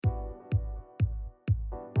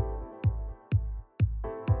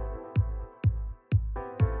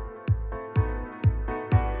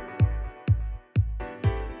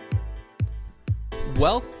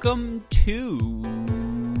Welcome to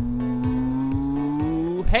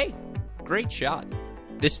Hey, Great Shot.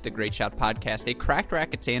 This is the Great Shot Podcast, a Cracked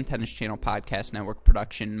Racquets and Tennis Channel podcast network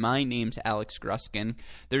production. My name's Alex Gruskin.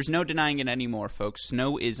 There's no denying it anymore, folks.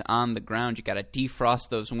 Snow is on the ground. You got to defrost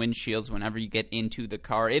those windshields whenever you get into the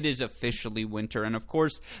car. It is officially winter, and of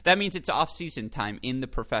course, that means it's off-season time in the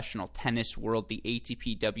professional tennis world. The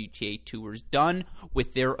ATP WTA Tour is done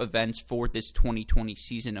with their events for this 2020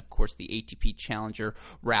 season. Of course, the ATP Challenger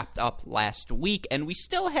wrapped up last week, and we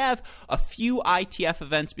still have a few ITF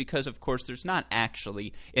events because, of course, there's not actually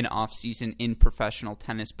an off-season in professional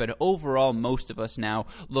tennis, but overall, most of us now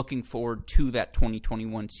looking forward to that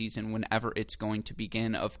 2021 season whenever it's going to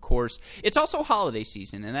begin. Of course, it's also holiday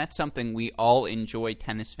season, and that's something we all enjoy,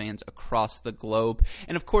 tennis fans across the globe.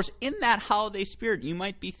 And of course, in that holiday spirit, you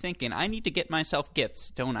might be thinking, I need to get myself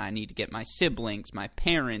gifts, don't I? I need to get my siblings, my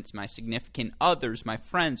parents, my significant others, my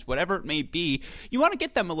friends, whatever it may be. You want to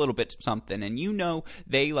get them a little bit of something, and you know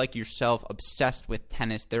they, like yourself, obsessed with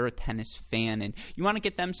tennis. They're a tennis fan, and you want to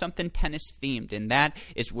get them something tennis themed, and that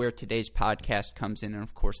is where today's podcast comes in. And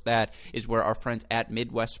of course, that is where our friends at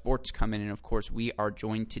Midwest Sports come in. And of course, we are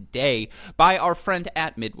joined today by our friend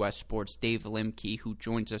at Midwest Sports, Dave Limke, who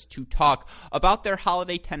joins us to talk about their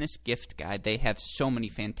holiday tennis gift guide. They have so many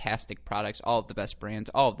fantastic products, all of the best brands,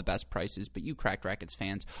 all of the best prices, but you Cracked Racquets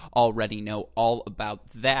fans already know all about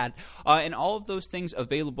that. And all of those things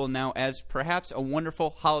available now as perhaps a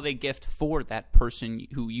wonderful holiday gift for that person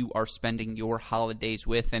who you are spending your holidays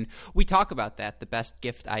with. And we talk about that, the best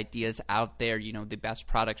gift ideas out there, you know, the best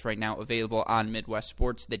products right now available on Midwest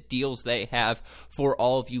Sports, the deals they have for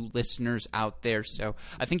all of you listeners out there. So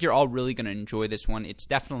I think you're all really going to enjoy this one. It's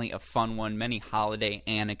definitely a fun one, many holiday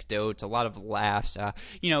anecdotes, a lot of laughs.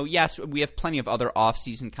 Yes, we have plenty of other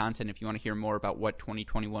off-season content. If you want to hear more about what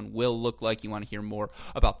 2021 will look like, you want to hear more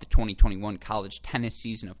about the 2021 college tennis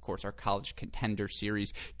season, of course, our College Contender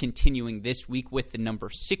Series continuing this week with the number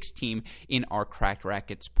 6 team in our Cracked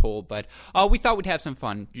Racquets poll. But we thought we'd have some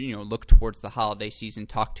fun, look towards the holiday season,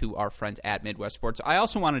 talk to our friends at Midwest Sports. I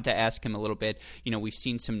also wanted to ask him a little bit, we've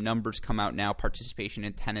seen some numbers come out now, participation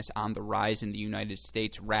in tennis on the rise in the United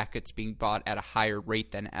States, rackets being bought at a higher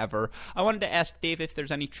rate than ever. I wanted to ask Dave if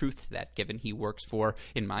there's any truth to that, given he works for,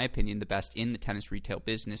 in my opinion, the best in the tennis retail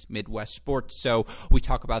business, Midwest Sports. So we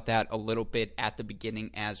talk about that a little bit at the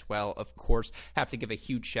beginning as well. Of course, have to give a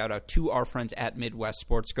huge shout out to our friends at Midwest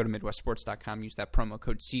Sports. Go to MidwestSports.com, use that promo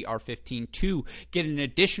code CR15 to get an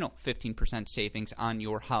additional 15% savings on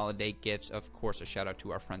your holiday gifts. Of course, a shout out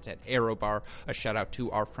to our friends at AeroBar, a shout out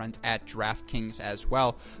to our friends at DraftKings as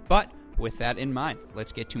well. But with that in mind,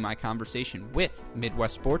 let's get to my conversation with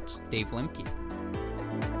Midwest Sports' Dave Limke.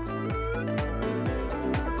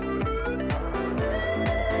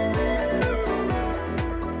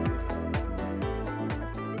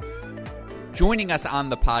 Joining us on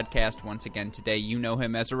the podcast once again today, you know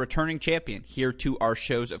him as a returning champion here to our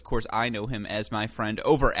shows. Of course, I know him as my friend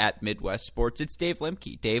over at Midwest Sports. It's Dave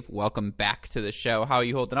Limke. Dave, welcome back to the show. How are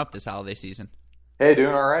you holding up this holiday season? Hey,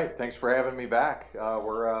 doing all right. Thanks for having me back.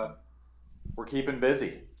 We're keeping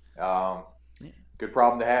busy. Good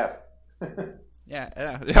problem to have.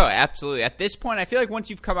 Yeah, no, absolutely. At this point, I feel like once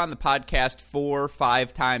you've come on the podcast 4 or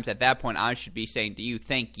 5 times, at that point, I should be saying to you,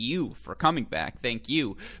 thank you for coming back. Thank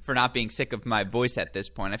you for not being sick of my voice at this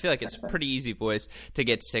point. I feel like it's a pretty easy voice to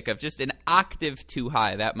get sick of. Just an octave too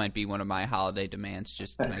high. That might be one of my holiday demands.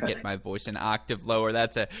 Just can I get my voice an octave lower?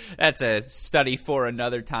 That's a study for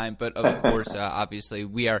another time. But of course, obviously,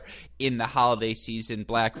 we are in the holiday season,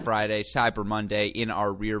 Black Friday, Cyber Monday in our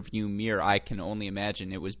rearview mirror. I can only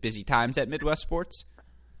imagine it was busy times at Midwest Sports.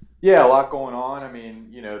 Yeah, a lot going on. I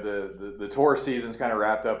mean, the tour season's kind of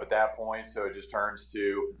wrapped up at that point, so it just turns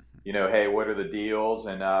to, hey, what are the deals?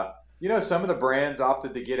 And some of the brands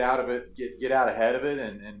opted to get out of it, get out ahead of it,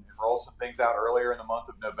 and roll some things out earlier in the month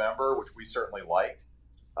of November, which we certainly liked.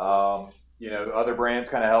 Other brands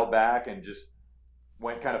kind of held back and just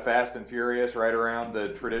went kind of fast and furious right around the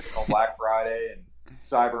traditional Black Friday and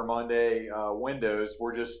Cyber Monday windows.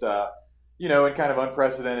 We're just in kind of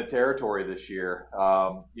unprecedented territory this year.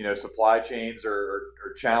 Supply chains are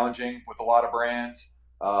challenging with a lot of brands.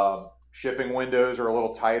 Shipping windows are a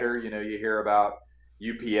little tighter. You hear about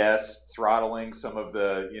UPS throttling some of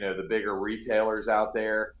the bigger retailers out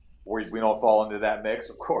there. We don't fall into that mix,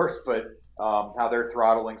 of course, but how they're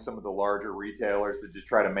throttling some of the larger retailers to just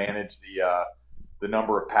try to manage the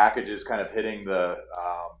number of packages kind of hitting the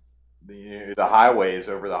highways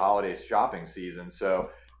over the holiday shopping season. So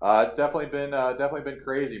it's definitely been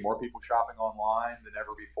crazy. More people shopping online than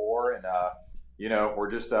ever before, and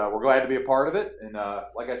we're glad to be a part of it. And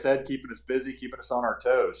like I said, keeping us busy, keeping us on our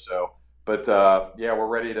toes. So But yeah, we're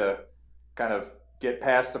ready to kind of get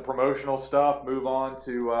past the promotional stuff, move on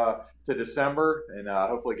to December, and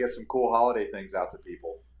hopefully get some cool holiday things out to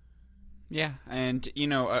people. Yeah, and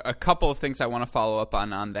a couple of things I want to follow up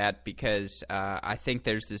on that, because I think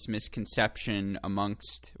there's this misconception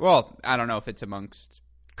amongst, well, I don't know if it's amongst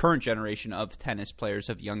current generation of tennis players,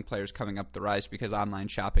 of young players coming up the rise, because online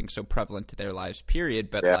shopping's so prevalent to their lives, period.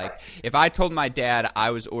 But like, if I told my dad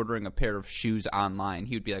I was ordering a pair of shoes online,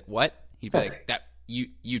 he would be like, "What?" He'd be like, "That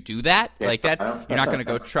you do that? Like that? You're not going to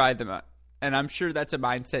go try them out?" And I'm sure that's a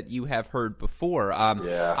mindset you have heard before.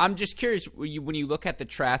 I'm just curious, when you look at the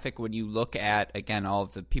traffic, when you look at, again, all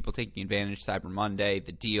of the people taking advantage, Cyber Monday,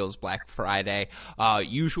 the deals, Black Friday,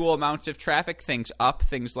 usual amounts of traffic, things up,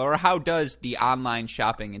 things lower, how does the online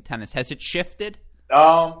shopping in tennis, has it shifted?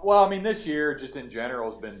 Well, I mean, this year, just in general,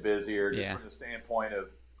 has been busier, just from the standpoint of,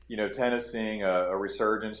 tennis seeing a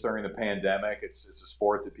resurgence during the pandemic. It's a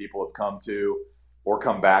sport that people have come to or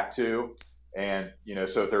come back to. And,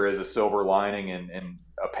 so if there is a silver lining in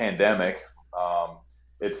a pandemic,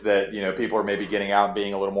 it's that, people are maybe getting out and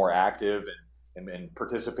being a little more active and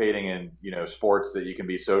participating in, sports that you can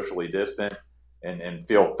be socially distant and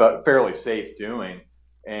feel fairly safe doing.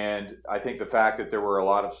 And I think the fact that there were a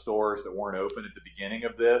lot of stores that weren't open at the beginning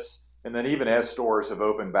of this, and then even as stores have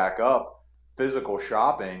opened back up, physical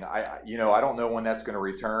shopping, I don't know when that's going to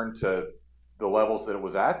return to the levels that it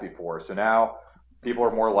was at before. So now people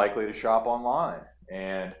are more likely to shop online.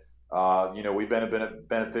 And, we've been a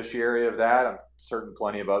beneficiary of that. I'm certain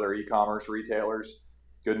plenty of other e-commerce retailers,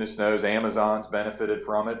 goodness knows Amazon's benefited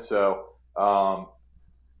from it. So,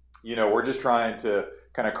 we're just trying to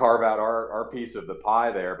kind of carve out our piece of the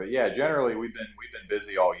pie there. But yeah, generally we've been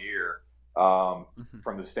busy all year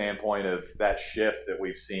from the standpoint of that shift that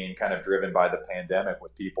we've seen kind of driven by the pandemic,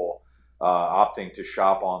 with people opting to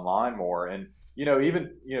shop online more. And,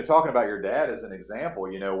 even, talking about your dad as an example,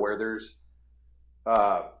 where there's,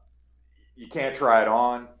 you can't try it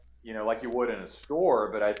on, like you would in a store,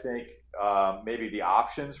 but I think maybe the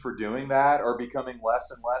options for doing that are becoming less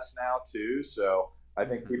and less now too. So I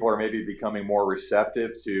think people are maybe becoming more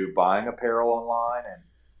receptive to buying apparel online and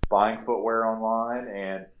buying footwear online.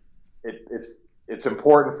 And it's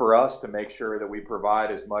important for us to make sure that we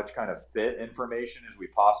provide as much kind of fit information as we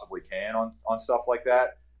possibly can on stuff like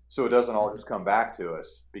that, so it doesn't all just come back to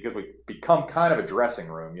us, because we become kind of a dressing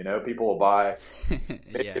room. People will buy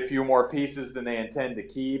maybe a few more pieces than they intend to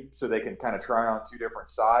keep, so they can kind of try on two different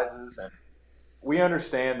sizes. And we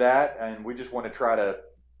understand that, and we just want to try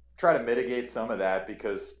to mitigate some of that,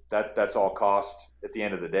 because that's all cost at the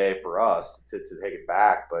end of the day for us to take it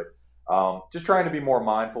back. But just trying to be more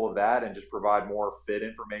mindful of that and just provide more fit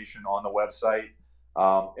information on the website.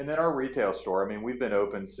 And then our retail store, I mean, we've been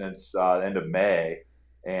open since the end of May,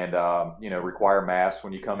 and require masks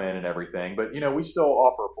when you come in and everything. But we still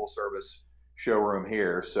offer a full service showroom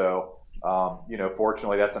here. So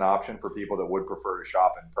fortunately, that's an option for people that would prefer to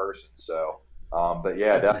shop in person. So, but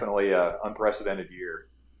yeah, definitely an unprecedented year.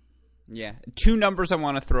 Yeah. Two numbers I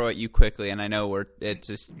want to throw at you quickly, and I know it's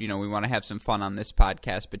just, we want to have some fun on this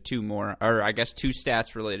podcast, but two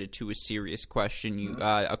stats related to a serious question.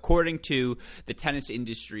 According to the Tennis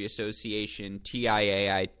Industry Association,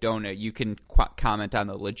 TIA, I don't know, you can comment on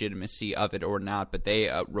the legitimacy of it or not, but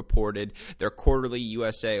they reported their quarterly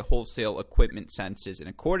USA wholesale equipment census, and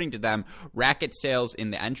according to them, racket sales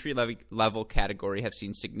in the entry-level category have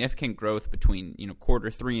seen significant growth between,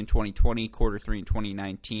 quarter 3 in 2020, quarter 3 in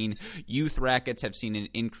 2019. Youth rackets have seen an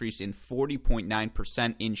increase in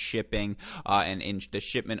 40.9% in shipping, and in the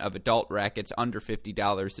shipment of adult rackets under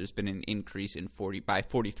 $50, there's been an increase by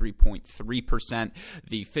 43.3%.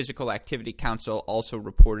 The Physical Activity Council also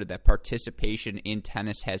reported that participation in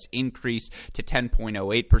tennis has increased to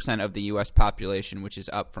 10.08% of the U.S. population, which is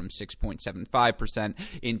up from 6.75%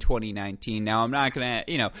 in 2019. Now, I'm not going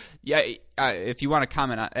to, if you want to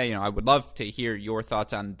comment, I would love to hear your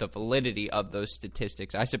thoughts on the validity of those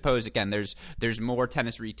statistics. I suppose, again, there's more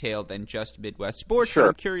tennis retail than just Midwest Sports. Sure. But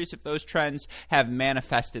I'm curious if those trends have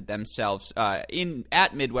manifested themselves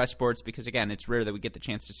at Midwest Sports, because, again, it's rare that we get the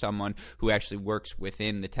chance to someone who actually works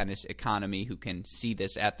within the tennis economy who can see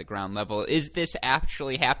this at the ground level. Is this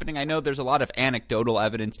actually happening? I know there's a lot of anecdotal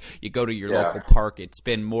evidence. You go to your local park, it's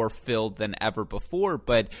been more filled than ever before.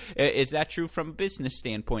 But is that true from a business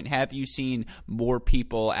standpoint? Have you seen more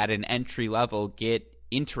people at an entry level get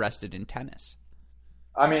interested in tennis?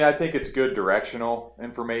 I mean, I think it's good directional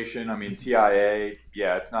information. I mean, TIA,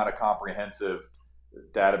 it's not a comprehensive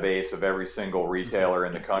database of every single retailer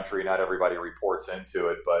in the country. Not everybody reports into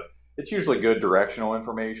it, but it's usually good directional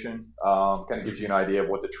information. Kind of gives you an idea of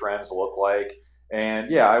what the trends look like.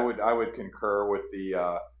 And I would concur with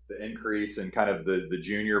the the increase in kind of the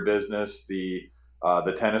junior business, the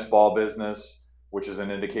tennis ball business, which is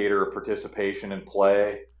an indicator of participation in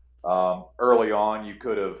play. Early on, you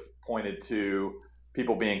could have pointed to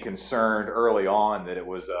people being concerned early on that it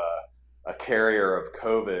was a carrier of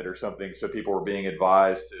COVID or something, so people were being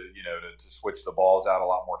advised to to switch the balls out a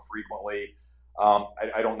lot more frequently.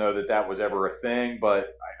 I don't know that that was ever a thing,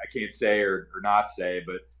 but I can't say or not say.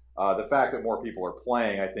 But the fact that more people are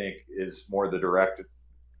playing, I think, is more the direct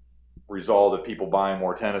result of people buying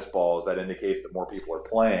more tennis balls. That indicates that more people are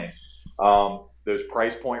playing. Those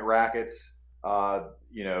price point rackets,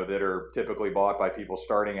 that are typically bought by people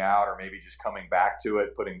starting out or maybe just coming back to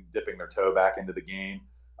it, dipping their toe back into the game.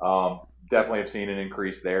 Definitely have seen an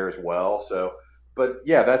increase there as well. So, but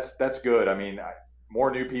yeah, that's good. I mean, more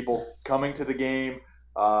new people coming to the game.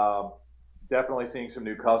 Definitely seeing some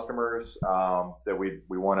new customers that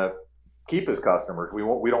we want to keep as customers. We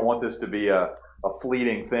don't want this to be a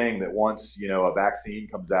fleeting thing that once a vaccine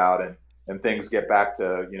comes out and things get back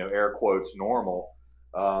to air quotes normal.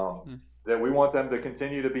 That we want them to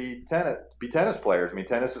continue to be tennis players. I mean,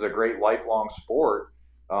 tennis is a great lifelong sport.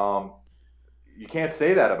 You can't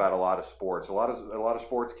say that about a lot of sports. A lot of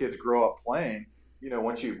sports kids grow up playing.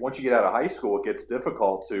 Once you get out of high school, it gets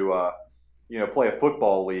difficult to play a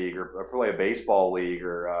football league or play a baseball league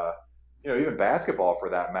or even basketball for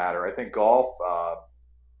that matter. I think golf,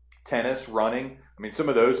 tennis, running. I mean, some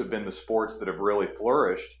of those have been the sports that have really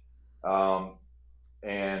flourished,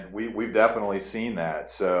 and we've definitely seen that.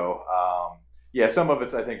 So some of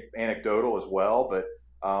it's I think anecdotal as well, but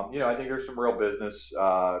I think there's some real business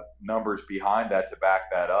numbers behind that to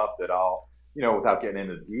back that up. That I'll without getting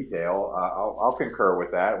into detail, I'll concur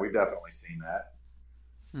with that. We've definitely seen that.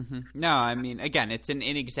 Mm-hmm. No, I mean, again, it's an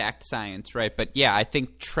inexact science, right? But yeah, I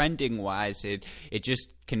think trending wise, it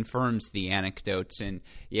just confirms the anecdotes. And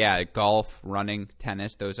yeah, golf, running,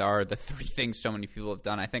 tennis, those are the three things so many people have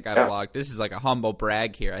done. I think I've logged, this is like a humble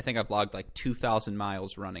brag here, I think I've logged like 2,000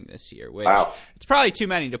 miles running this year, which it's probably too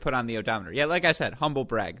many to put on the odometer. Yeah, like I said, humble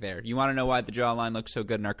brag there. You want to know why the jawline looks so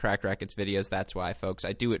good in our Cracked Racquets videos? That's why, folks.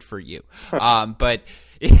 I do it for you. But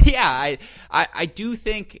yeah, I do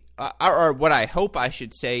think, or what I hope I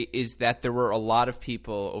should say, is that there were a lot of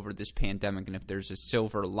people over this pandemic, and if there's a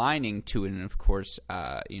silver lining to it, and of course,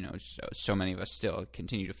 so many of us still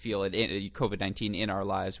continue to feel it, COVID-19 in our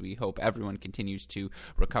lives. We hope everyone continues to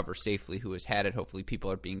recover safely who has had it. Hopefully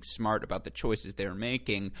people are being smart about the choices they're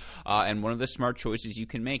making. And one of the smart choices you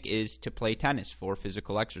can make is to play tennis for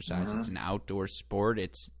physical exercise. Mm-hmm. It's an outdoor sport.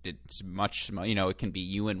 It's much, it can be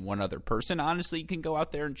you and one other person. Honestly, you can go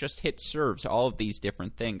out there and just hit serves, all of these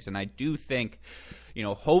different things. And I do think,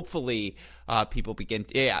 hopefully people begin,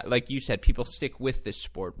 like you said, people stick with this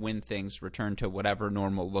sport when things return to whatever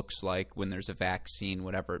normal looks like, when there's a vaccine,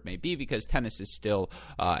 whatever it may be, because tennis is still,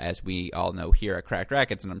 as we all know here at Cracked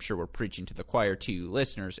Racquets, and I'm sure we're preaching to the choir to you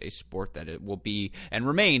listeners, a sport that it will be and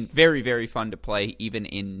remain very, very fun to play even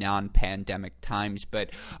in non-pandemic times.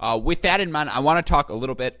 But with that in mind, I want to talk a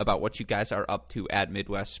little bit about what you guys are up to at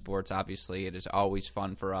Midwest Sports. Obviously, it is always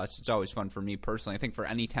fun for us. It's always fun for me personally. I think for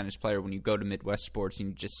any tennis player, when you go to Midwest Sports and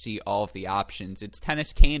you just see all of the options, it's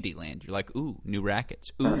tennis candy land. You're like, ooh, new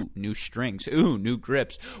rackets, ooh, new strings, ooh, new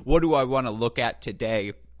grips. What do I want to look at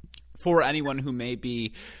today? For anyone who may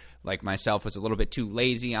be like myself, was a little bit too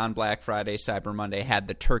lazy on Black Friday, Cyber Monday, had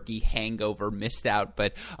the turkey hangover, missed out.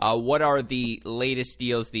 But what are the latest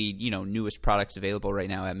deals, the newest products available right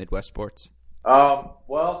now at Midwest Sports?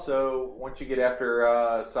 So once you get after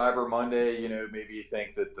Cyber Monday, maybe you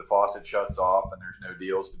think that the faucet shuts off and there's no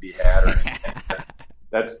deals to be had. Or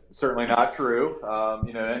that's certainly not true.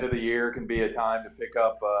 End of the year can be a time to pick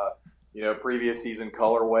up, previous season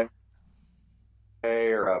colorway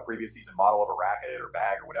or a previous season model of a racket or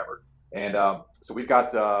bag or whatever. And so we've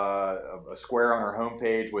got a square on our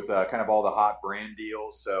homepage with kind of all the hot brand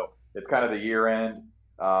deals. So it's kind of the year-end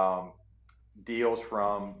deals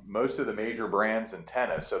from most of the major brands in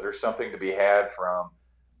tennis. So there's something to be had from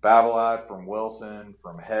Babolat, from Wilson,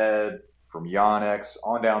 from Head, from Yonex,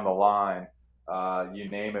 on down the line. You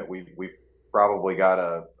name it, we've probably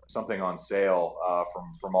got something on sale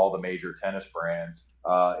from all the major tennis brands.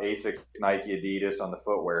 Asics, Nike, Adidas on the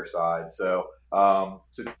footwear side. So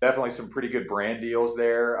definitely some pretty good brand deals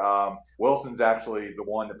there. Wilson's actually the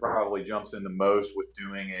one that probably jumps in the most with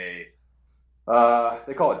doing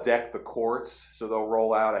they call it Deck the Courts. So they'll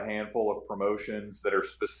roll out a handful of promotions that are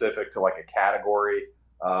specific to like a category.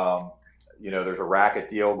 There's a racket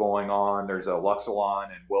deal going on. There's a Luxilon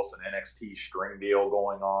and Wilson NXT string deal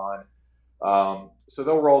going on. So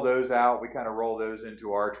they'll roll those out. We kind of roll those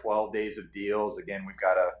into our 12 days of deals. Again, we've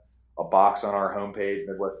got a box on our homepage,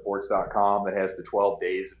 MidwestSports.com, that has the 12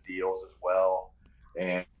 days of deals as well.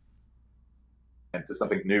 And so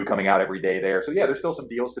something new coming out every day there. So yeah, there's still some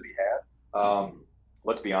deals to be had.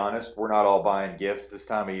 Let's be honest, we're not all buying gifts this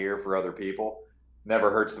time of year for other people. Never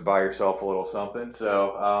hurts to buy yourself a little something.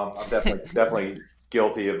 So I'm definitely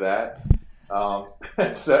guilty of that.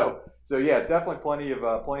 So yeah, definitely plenty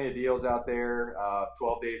of deals out there.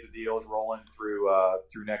 12 days of deals rolling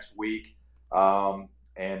through next week.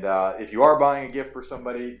 And if you are buying a gift for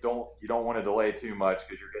somebody, you don't want to delay too much,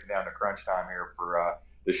 because you're getting down to crunch time here for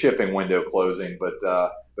the shipping window closing. But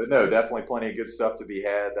no, definitely plenty of good stuff to be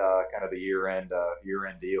had. Kind of the year end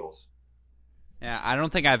deals. Yeah, I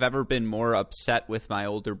don't think I've ever been more upset with my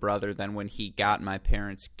older brother than when he got my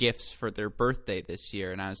parents gifts for their birthday this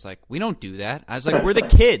year. And I was like, we don't do that. I was like, we're the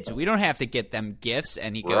kids. We don't have to get them gifts.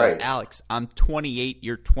 And he goes, Right. Alex, I'm 28.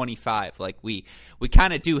 You're 25. Like, we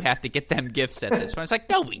kind of do have to get them gifts at this point. I was like,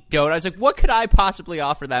 no, we don't. I was like, what could I possibly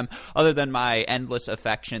offer them other than my endless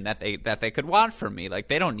affection that they could want from me? Like,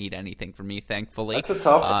 they don't need anything from me, thankfully. That's a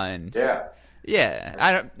tough one. Yeah.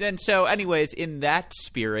 Yeah, and so, anyways, in that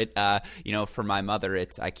spirit, for my mother,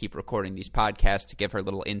 I keep recording these podcasts to give her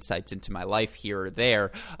little insights into my life here or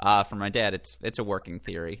there. For my dad, it's a working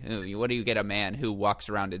theory. What do you get a man who walks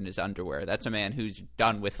around in his underwear? That's a man who's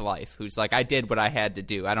done with life, who's like, I did what I had to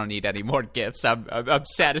do. I don't need any more gifts. I'm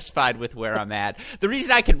satisfied with where I'm at. The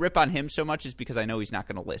reason I can rip on him so much is because I know he's not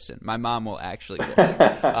going to listen. My mom will actually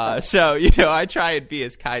listen. So I try and be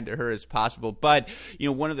as kind to her as possible. But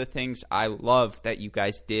one of the things I love that you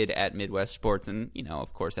guys did at Midwest Sports, and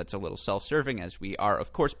of course that's a little self-serving, as we are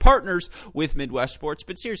of course partners with Midwest Sports,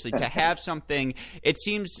 but seriously, to have something, it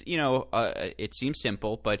seems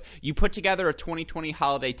simple, but you put together a 2020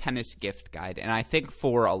 holiday tennis gift guide. And I think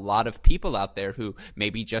for a lot of people out there who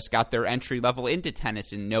maybe just got their entry level into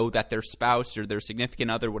tennis and know that their spouse or their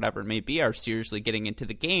significant other, whatever it may be, are seriously getting into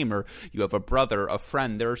the game, or you have a brother, a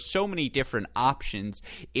friend, there are so many different options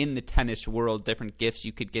in the tennis world, different gifts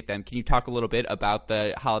you could get them. Can you talk a little bit about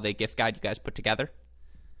the holiday gift guide you guys put together?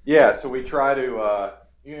 Yeah, so we try to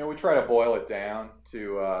boil it down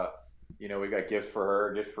to we got gifts for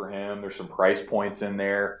her, gifts for him. There's some price points in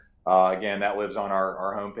there. Again, that lives on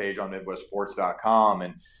our homepage on MidwestSports.com,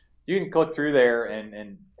 and you can click through there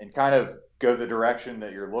and kind of go the direction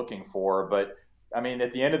that you're looking for. But I mean,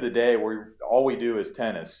 at the end of the day, all we do is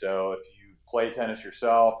tennis. So if you play tennis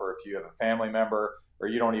yourself, or if you have a family member, or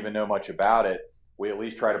you don't even know much about it, we at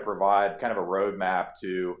least try to provide kind of a roadmap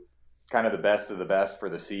to kind of the best of the best for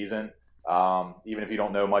the season. Even if you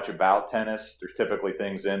don't know much about tennis, there's typically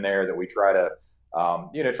things in there that we try to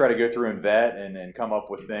go through and vet and come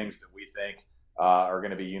up with things that we think are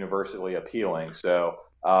going to be universally appealing. So,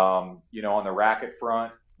 on the racket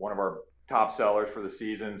front, one of our top sellers for the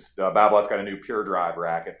seasons, Babolat's got a new Pure Drive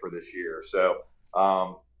racket for this year. So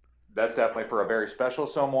that's definitely for a very special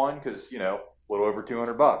someone, because, a little over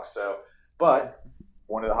 $200. So, but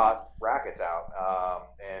one of the hot rackets out,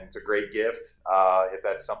 and it's a great gift if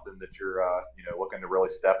that's something that you're looking to really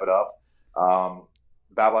step it up.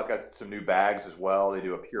 Babolat's got some new bags as well. They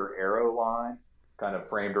do a Pure Aero line, kind of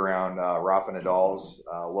framed around Rafa Nadal's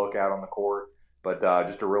look out on the court. But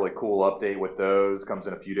just a really cool update with those. Comes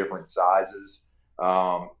in a few different sizes.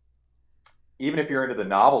 Even if you're into the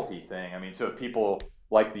novelty thing, I mean, so if people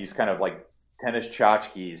like these kind of like tennis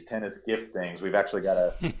tchotchkes, tennis gift things, we've actually got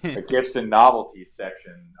a gifts and novelties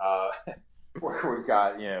section where we've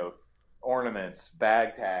got ornaments,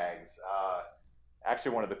 bag tags.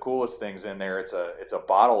 Actually, one of the coolest things in there, it's a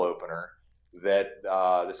bottle opener that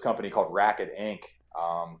this company called Racket Inc.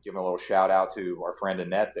 Giving a little shout out to our friend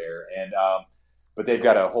Annette there, and but they've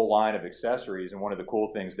got a whole line of accessories. And one of the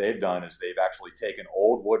cool things they've done is they've actually taken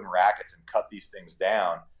old wooden rackets and cut these things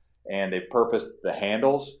down, and they've purposed the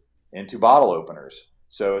handles into bottle openers.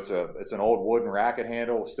 So it's an old wooden racket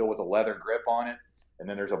handle, still with a leather grip on it, and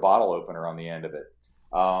then there's a bottle opener on the end of it.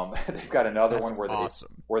 They've got another That's one where awesome.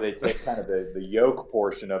 they take kind of the yoke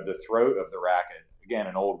portion of the throat of the racket, again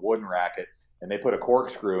an old wooden racket, and they put a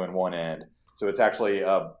corkscrew in one end. So it's actually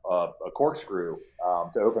a corkscrew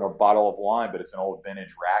to open a bottle of wine, but it's an old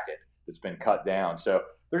vintage racket that's been cut down. So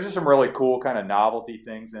there's just some really cool kind of novelty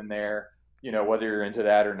things in there. Whether you're into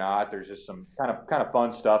that or not, there's just some kind of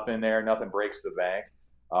fun stuff in there. Nothing breaks the bank.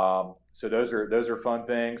 So those are fun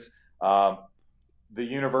things. The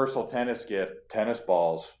universal tennis gift, tennis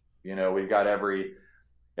balls. We've got every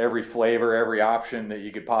flavor, every option that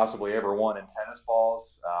you could possibly ever want in tennis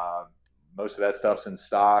balls. Most of that stuff's in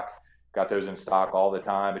stock. Got those in stock all the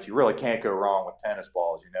time, but you really can't go wrong with tennis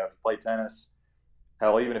balls. If you play tennis,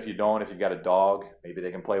 Hell, even if you don't, if you've got a dog, maybe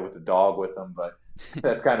they can play with the dog with them. But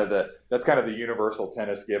that's kind of the universal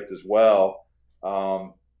tennis gift as well.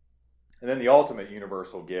 And then the ultimate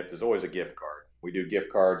universal gift is always a gift card. We do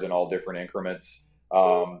gift cards in all different increments.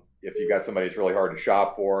 If you've got somebody that's really hard to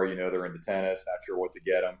shop for, they're into tennis, not sure what to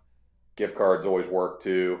get them, gift cards always work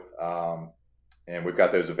too. And we've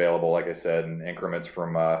got those available, like I said, in increments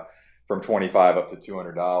from $25 up to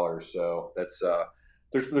 $200. So that's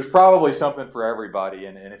there's probably something for everybody.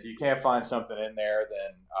 And if you can't find something in there,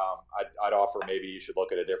 then I'd offer maybe you should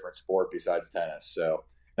look at a different sport besides tennis. So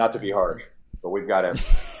not to be harsh, but we've got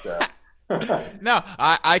everything. So. No,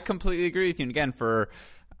 I completely agree with you. And again, for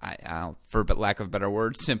lack of a better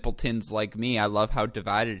word, simpletons like me, I love how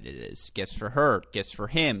divided it is. Gifts for her, gifts for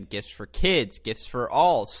him, gifts for kids, gifts for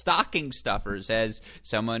all, stocking stuffers. As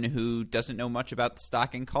someone who doesn't know much about the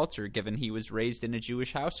stocking culture, given he was raised in a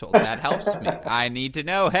Jewish household, that helps me. I need to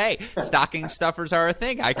know, hey, stocking stuffers are a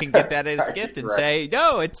thing. I can get that as a gift and say,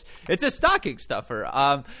 no, it's a stocking stuffer.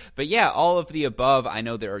 But yeah, all of the above. I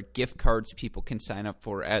know there are gift cards people can sign up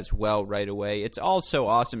for as well right away. It's all so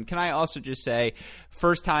awesome. Can I also just say,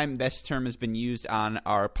 first time this term has been used on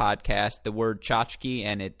our podcast, the word tchotchke,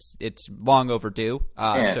 and it's long overdue.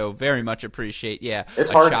 So very much appreciate,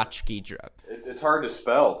 it's a hard, tchotchke drop. It's hard to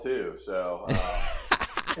spell too, so.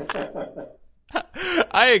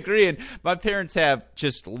 I agree, and my parents have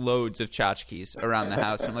just loads of tchotchkes around the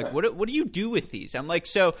house. I'm like, what do you do with these? I'm like,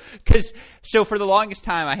 so for the longest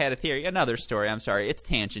time I had a theory. Another story, I'm sorry, it's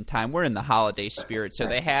tangent time. We're in the holiday spirit, so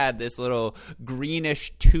they had this little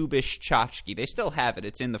greenish tubish tchotchke. They still have it.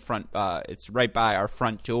 It's in the front. It's right by our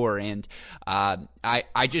front door, and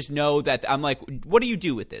I just know that I'm like, what do you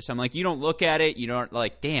do with this? I'm like, you don't look at it. You don't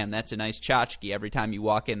like, damn, that's a nice tchotchke every time you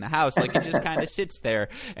walk in the house. Like it just kind of sits there,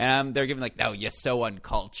 and they're giving like, no, you're so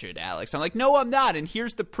uncultured, Alex. I'm like, no, I'm not, and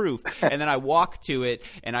here's the proof. And then I walk to it,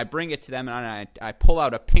 and I bring it to them, and I pull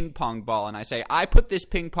out a ping pong ball, and I say, I put this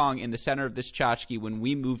ping pong in the center of this tchotchke when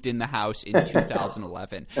we moved in the house in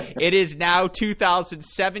 2011. It is now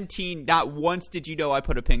 2017. Not once did you know I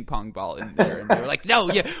put a ping pong ball in there. And they were like,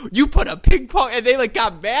 no, you put a ping pong, and they like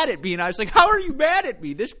got mad at me, and I was like, how are you mad at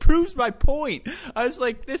me? This proves my point. I was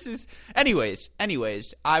like, this is anyways,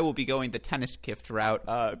 I will be going the tennis gift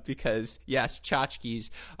route because yes, tchotchkes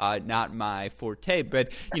not my forte,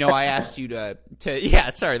 but I asked you to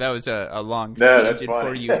sorry, that was a long tangent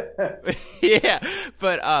for you. Yeah,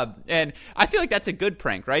 but and I feel like that's a good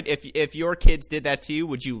prank, right? If your kids did that to you,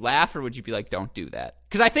 would you laugh or would you be like, don't do that?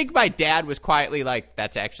 Because I think my dad was quietly like,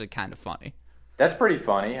 that's actually kind of funny. That's pretty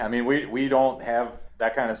funny. I mean, we don't have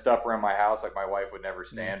that kind of stuff around my house. Like my wife would never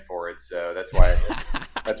stand for it, so that's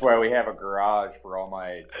why we have a garage for all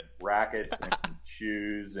my rackets and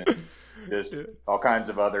shoes and just all kinds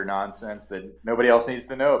of other nonsense that nobody else needs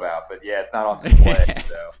to know about. But yeah, it's not on display.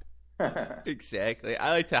 So exactly. I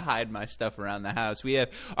like to hide my stuff around the house. We have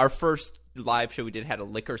our first live show we did had a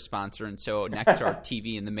liquor sponsor, and so next to our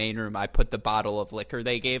TV in the main room, I put the bottle of liquor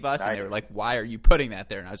they gave us. Nice. And they were like, why are you putting that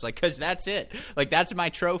there? And I was like, because that's it. Like, that's my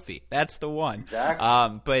trophy. That's the one.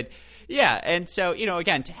 Exactly. But yeah, and so,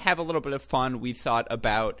 again, to have a little bit of fun, we thought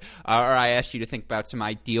about, or I asked you to think about some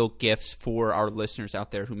ideal gifts for our listeners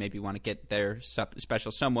out there who maybe want to get their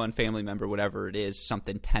special someone, family member, whatever it is,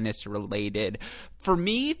 something tennis related. For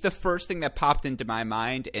me, the first thing that popped into my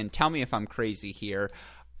mind, and tell me if I'm crazy here,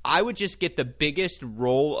 I would just get the biggest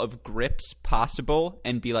roll of grips possible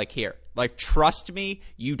and be like, here, like, trust me,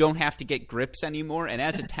 you don't have to get grips anymore. And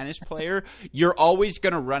as a tennis player, you're always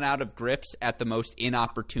going to run out of grips at the most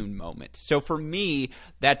inopportune moment. So for me,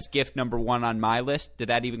 that's gift number one on my list. Did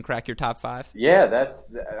that even crack your top five? Yeah, that's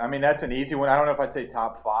an easy one. I don't know if I'd say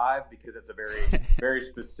top five because it's a very, very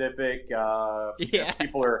specific. Yeah.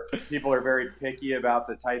 People are very picky about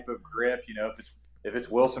the type of grip. If it's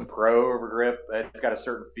Wilson Pro over grip, it's got a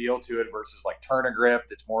certain feel to it versus like Tourna grip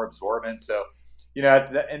that's more absorbent. So,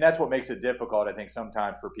 and that's what makes it difficult, I think,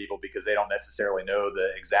 sometimes for people because they don't necessarily know the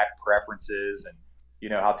exact preferences and,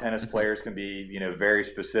 how tennis players can be, very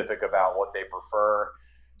specific about what they prefer.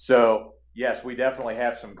 So, yes, we definitely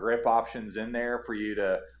have some grip options in there for you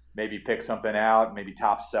to maybe pick something out, maybe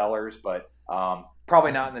top sellers, but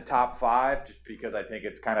probably not in the top five just because I think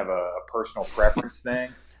it's kind of a personal preference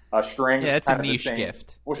thing. Strings, yeah, it's a niche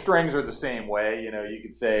gift. Well, strings are the same way. You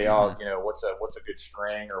could say, what's a good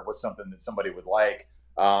string, or what's something that somebody would like.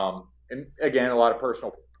 And again, a lot of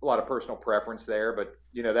personal preference there. But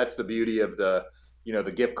that's the beauty of the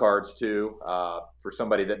gift cards too. For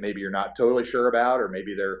somebody that maybe you're not totally sure about, or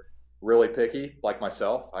maybe they're really picky, like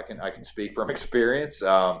myself. I can speak from experience.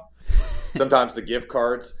 Sometimes the gift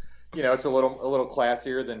cards, it's a little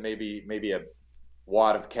classier than maybe a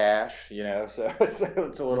wad of cash, so it's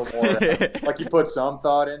a little more like you put some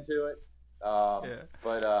thought into it. Yeah.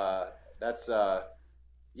 But that's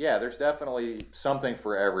yeah, there's definitely something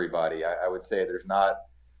for everybody. I would say there's not.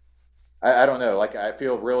 I don't know. Like I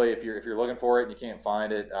feel really if you're looking for it and you can't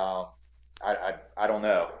find it, I don't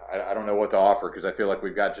know. I don't know what to offer because I feel like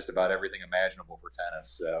we've got just about everything imaginable for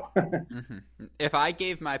tennis. So If I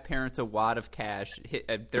gave my parents a wad of cash,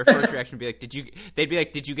 their first reaction would be like, "Did you?" They'd be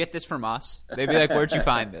like, "Did you get this from us?" They'd be like, "Where'd you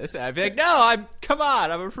find this?" And I'd be like, "No, come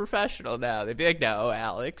on, I'm a professional now." They'd be like, "No,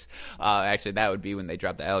 Alex." Actually, that would be when they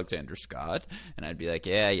dropped the Alexander Scott, and I'd be like,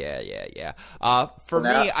 "Yeah." For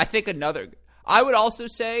me, I think I would also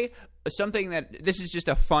say something that this is just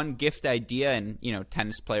a fun gift idea, and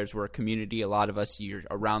tennis players were a community. A lot of us, you're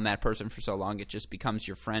around that person for so long, it just becomes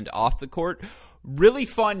your friend off the court. Really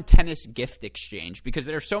fun tennis gift exchange, because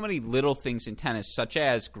there are so many little things in tennis, such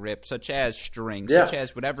as grip, such as string, such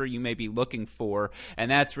as whatever you may be looking for, and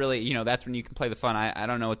that's really, that's when you can play the fun. I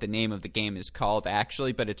don't know what the name of the game is called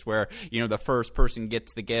actually, but it's where the first person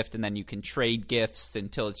gets the gift, and then you can trade gifts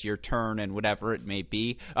until it's your turn, and whatever it may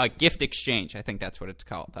be. Gift exchange, I think that's what it's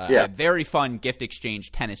called. A very fun gift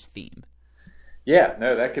exchange tennis theme. Yeah,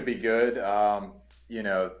 no, that could be good.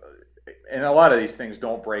 And a lot of these things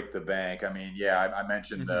don't break the bank. I mean, I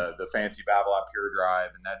mentioned the fancy Babolat Pure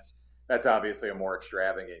Drive, and that's obviously a more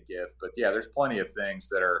extravagant gift. But yeah, there's plenty of things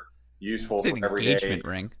that are useful It's an engagement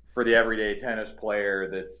ring for the everyday tennis player.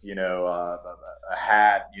 That's a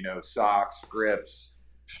hat, socks, grips,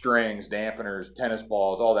 strings, dampeners, tennis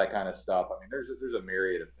balls, all that kind of stuff. I mean, there's a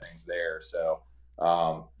myriad of things there. So,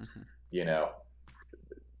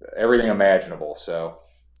 everything imaginable. So.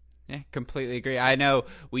 Yeah, completely agree. I know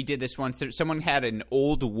we did this once. Someone had an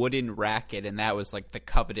old wooden racket, and that was like the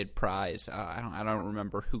coveted prize. I don't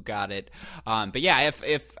remember who got it, but yeah,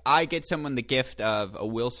 if I get someone the gift of a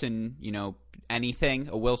Wilson,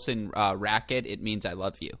 a Wilson racket, it means I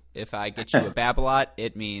love you. If I get you a Babolat,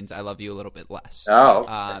 it means I love you a little bit less.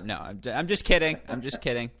 Oh, no, I'm just kidding. I'm just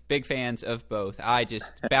kidding. Big fans of both.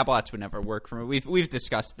 Babolats would never work for me. We've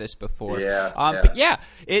discussed this before. But yeah,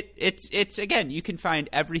 it's again, you can find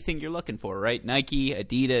everything you're looking for, right? Nike,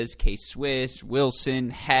 Adidas, K-Swiss,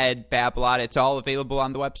 Wilson, Head, Babolat. It's all available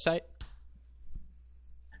on the website.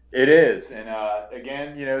 It is, and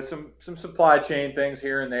again, some supply chain things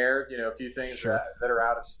here and there. A few things that are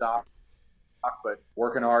out of stock, but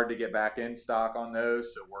working hard to get back in stock on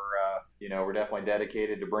those. So we're definitely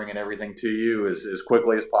dedicated to bringing everything to you as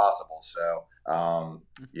quickly as possible. So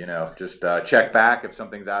just check back if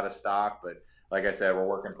something's out of stock. But like I said, we're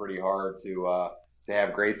working pretty hard to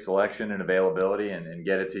have great selection and availability and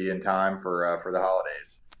get it to you in time for the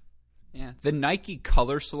holidays. Yeah, the Nike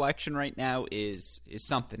color selection right now is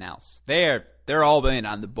something else. They're all in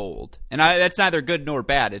on the bold, and that's neither good nor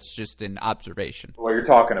bad. It's just an observation. Well, you're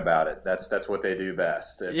talking about it. That's what they do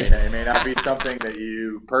best. It may not be something that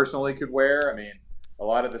you personally could wear. I mean, a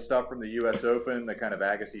lot of the stuff from the U.S. Open, the kind of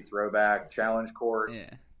Agassi throwback challenge court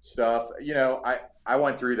stuff. I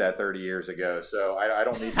went through that 30 years ago, so I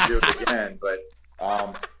don't need to do it again.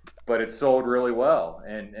 But it sold really well,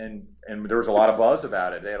 and there was a lot of buzz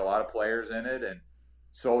about it. They had a lot of players in it, and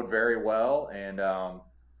sold very well. And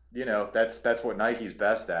that's what Nike's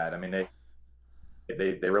best at. I mean, they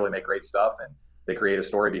really make great stuff, and they create a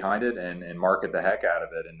story behind it and market the heck out of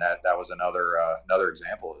it. And that was another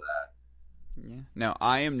example of that. Yeah. No,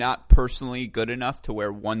 I am not personally good enough to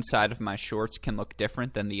where one side of my shorts can look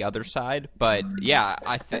different than the other side. But yeah,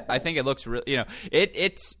 I think it looks really,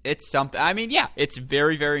 it's something. I mean, yeah, it's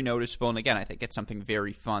very, very noticeable. And again, I think it's something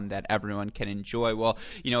very fun that everyone can enjoy. Well,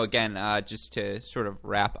 again, just to sort of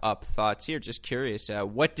wrap up thoughts here, just curious,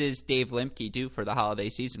 what does Dave Lemke do for the holiday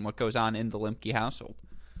season? What goes on in the Lemke household?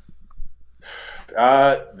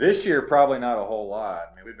 This year, probably not a whole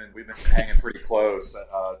lot. I mean, we've been hanging pretty close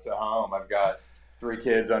to home. I've got 3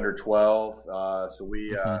 kids under 12, so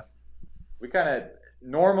we kind of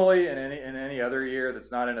normally in any other year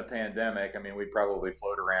that's not in a pandemic. I mean, we probably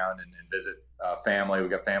float around and visit family. We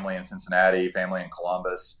got family in Cincinnati, family in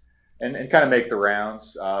Columbus, and kind of make the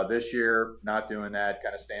rounds. This year, not doing that.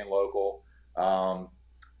 Kind of staying local,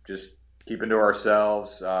 just keeping to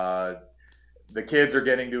ourselves. The kids are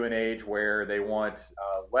getting to an age where they want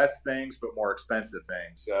less things but more expensive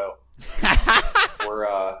things. So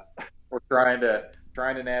we're trying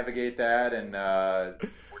to navigate that, and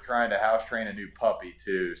we're trying to house train a new puppy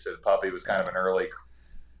too. So the puppy was kind of an early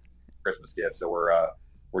Christmas gift. So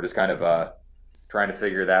we're just kind of trying to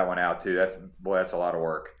figure that one out too. That's a lot of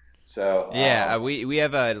work. So yeah, we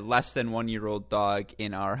have a less than 1 year old dog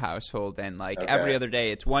in our household, and every other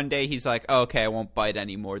day, it's one day he's like, oh, okay, I won't bite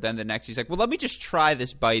anymore. Then the next he's like, well, let me just try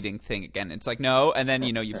this biting thing again. It's like, no, and then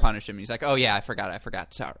you punish him. And he's like, oh yeah, I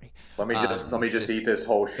forgot. Sorry. Let me just eat this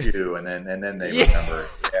whole shoe, and then they remember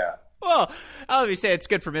it. Yeah. Well, I'll be saying it's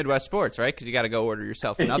good for Midwest sports, right? Because you got to go order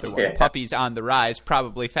yourself another one. Puppies on the rise,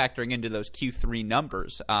 probably factoring into those Q3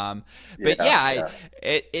 numbers.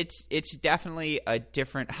 It's definitely a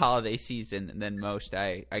different holiday season than most.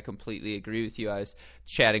 I completely agree with you. I was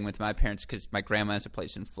chatting with my parents because my grandma has a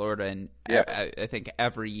place in Florida, and I think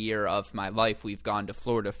every year of my life we've gone to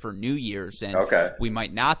Florida for New Year's, and we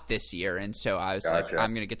might not this year. And so I was like,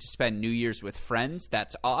 I'm going to get to spend New Year's with friends.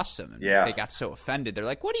 That's awesome. And they got so offended. They're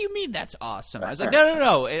like, what do you mean that's awesome? I was like,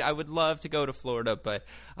 no. I would love to go to Florida, but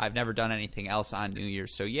I've never done anything else on New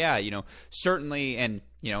Year's. So certainly, and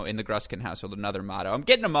in the Gruskin household, another motto. I'm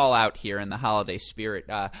getting them all out here in the holiday spirit.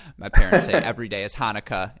 My parents say every day is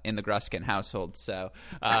Hanukkah in the Gruskin household. So,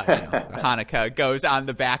 Hanukkah goes on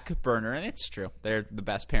the back burner, and it's true. They're the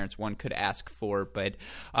best parents one could ask for. But,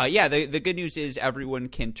 the good news is everyone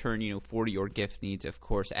can turn, for your gift needs, of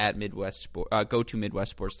course, at Midwest Sport. Go to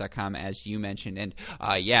MidwestSports.com, as you mentioned. And,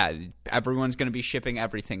 everyone's going to be shipping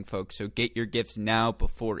everything, folks. So get your gifts now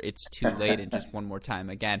before it's too late. And just one more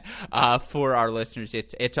time again, for our listeners,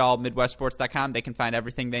 it's all MidwestSports.com. They can find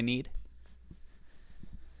everything they need.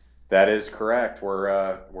 That is correct.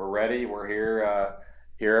 We're ready. We're here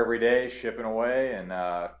every day, shipping away, and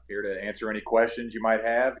here to answer any questions you might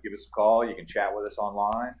have. Give us a call. You can chat with us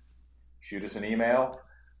online. Shoot us an email.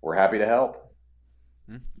 We're happy to help.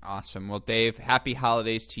 Awesome. Well, Dave, happy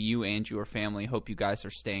holidays to you and your family. Hope you guys are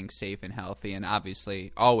staying safe and healthy, and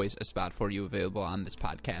obviously always a spot for you available on this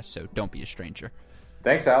podcast, so don't be a stranger.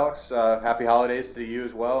 Thanks, Alex. Happy holidays to you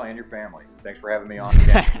as well and your family. Thanks for having me on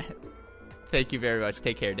again. Thank you very much.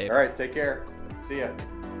 Take care, Dave. All right, take care. See ya.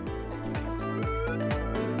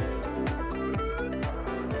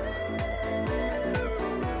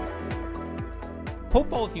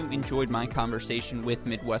 Hope all of you enjoyed my conversation with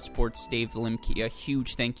Midwest Sports' Dave Limke. A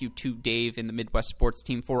huge thank you to Dave and the Midwest Sports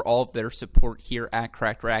team for all of their support here at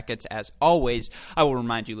Cracked Racquets. As always, I will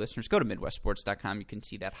remind you, listeners, go to MidwestSports.com. You can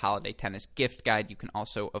see that holiday tennis gift guide. You can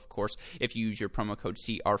also, of course, if you use your promo code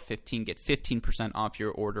CR15, get 15% off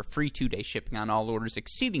your order, free 2-day shipping on all orders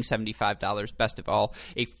exceeding $75. Best of all,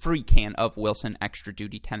 a free can of Wilson Extra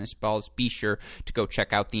Duty tennis balls. Be sure to go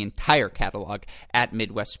check out the entire catalog at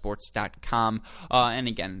MidwestSports.com. And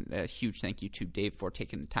again, a huge thank you to Dave for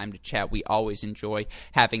taking the time to chat. We always enjoy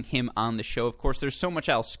having him on the show. Of course, there's so much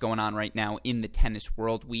else going on right now in the tennis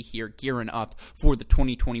world. We here gearing up for the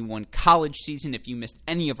 2021 college season. If you missed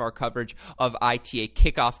any of our coverage of ITA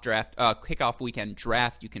kickoff weekend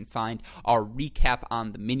draft, you can find our recap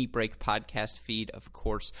on the Mini Break podcast feed. Of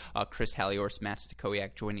course, Chris Halliors, Matt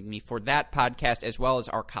Stakoyak joining me for that podcast, as well as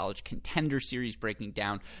our college contender series breaking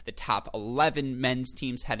down the top 11 men's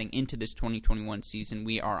teams heading into this 2021 season.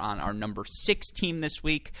 We are on our number 6 team this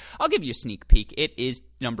week. I'll give you a sneak peek. It is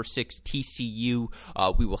number 6 TCU.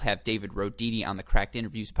 We will have David Roditi on the Cracked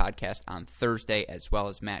Interviews podcast on Thursday, as well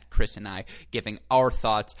as Matt, Chris, and I giving our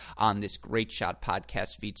thoughts on this Great Shot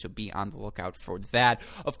podcast feed, so be on the lookout for that.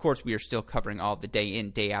 Of course, we are still covering all the day in,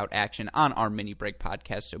 day out action on our Mini Break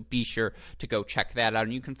podcast, so be sure to go check that out.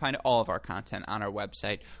 And you can find all of our content on our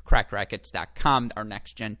website, crackrackets.com, our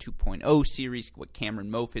Next Gen 2.0 series with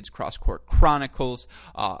Cameron Mofid's Cross Court Chronicles,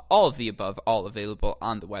 all of the above, all available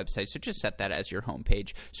on the website. So just set that as your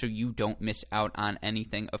homepage so you don't miss out on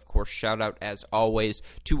anything. Of course, shout out as always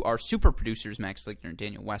to our super producers, Max Flickner and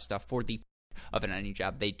Daniel Westoff, for the of any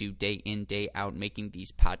job they do day in, day out, making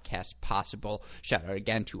these podcasts possible. Shout out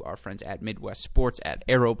again to our friends at Midwest Sports, at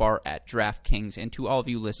ArrowBar, at DraftKings, and to all of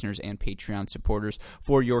you listeners and Patreon supporters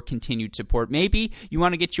for your continued support. Maybe you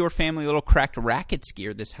want to get your family a little Cracked Racquets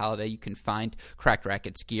gear this holiday. You can find Cracked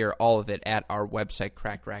Racquets gear, all of it, at our website,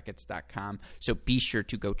 crackrackets.com. So be sure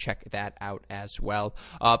to go check that out as well.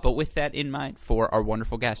 But with that in mind, for our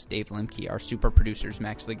wonderful guest, Dave Limke, our super producers,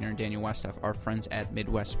 Max Flickner and Daniel Westoff, our friends at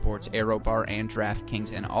Midwest Sports, ArrowBar, and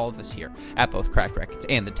DraftKings, and all of us here at both Cracked Racquets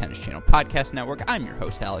and the Tennis Channel Podcast Network, I'm your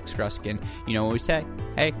host, Alex Gruskin. You know what we say?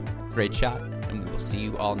 Hey, great shot, and we will see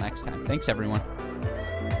you all next time. Thanks, everyone.